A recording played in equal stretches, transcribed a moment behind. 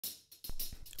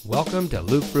Welcome to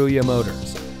Luke Fruia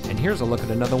Motors, and here's a look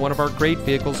at another one of our great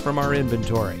vehicles from our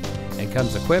inventory, and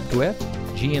comes equipped with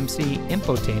GMC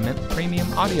infotainment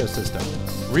premium audio system,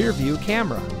 rear view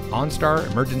camera,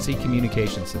 OnStar emergency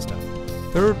communication system,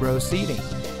 third row seating,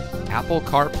 Apple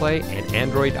CarPlay and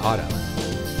Android Auto,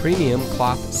 premium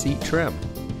cloth seat trim,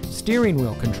 steering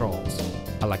wheel controls,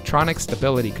 electronic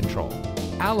stability control,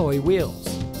 alloy wheels,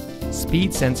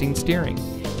 speed sensing steering,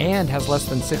 and has less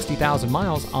than 60,000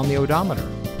 miles on the odometer.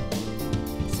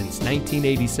 Since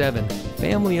 1987,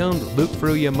 family-owned Luke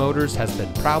Fruia Motors has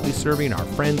been proudly serving our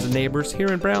friends and neighbors here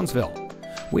in Brownsville.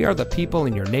 We are the people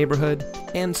in your neighborhood,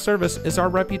 and service is our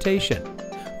reputation.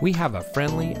 We have a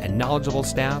friendly and knowledgeable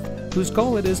staff whose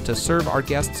goal it is to serve our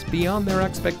guests beyond their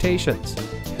expectations.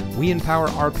 We empower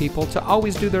our people to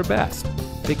always do their best,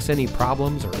 fix any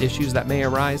problems or issues that may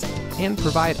arise, and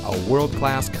provide a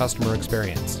world-class customer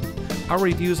experience. Our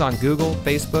reviews on Google,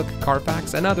 Facebook,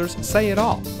 Carfax, and others say it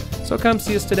all. So come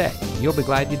see us today. You'll be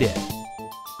glad you did.